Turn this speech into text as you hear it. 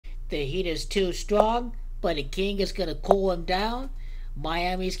The Heat is too strong, but the King is going to cool him down.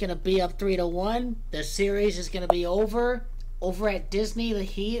 Miami's going to be up 3-1. The series is going to be over. Over at Disney, the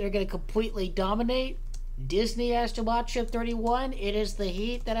Heat are going to completely dominate. Disney has to watch up 31. It is the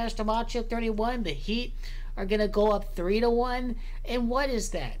Heat that has to watch up 31. The Heat are going to go up 3-1. And what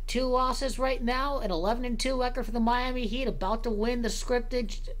is that? 2 losses right now, an 11-2 record for the Miami Heat, about to win the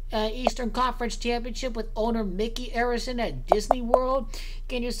scripted Eastern Conference Championship with owner Mickey Arison at Disney World.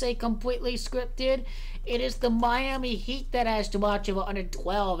 Can you say completely scripted? It is the Miami Heat that has to watch over under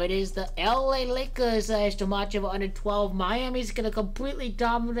 12. It is the LA Lakers that has to watch over under 12. Miami's going to completely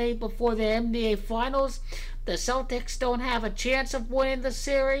dominate before the NBA Finals. The Celtics don't have a chance of winning the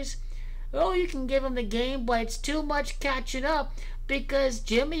series. Oh, you can give them the game, but it's too much catching up because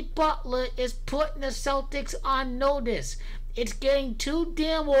Jimmy Butler is putting the Celtics on notice. It's getting too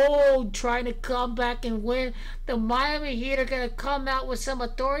damn old trying to come back and win. The Miami Heat are going to come out with some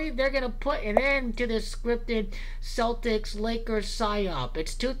authority. They're going to put an end to this scripted Celtics-Lakers PSYOP.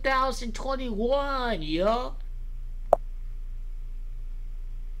 It's 2021, yo.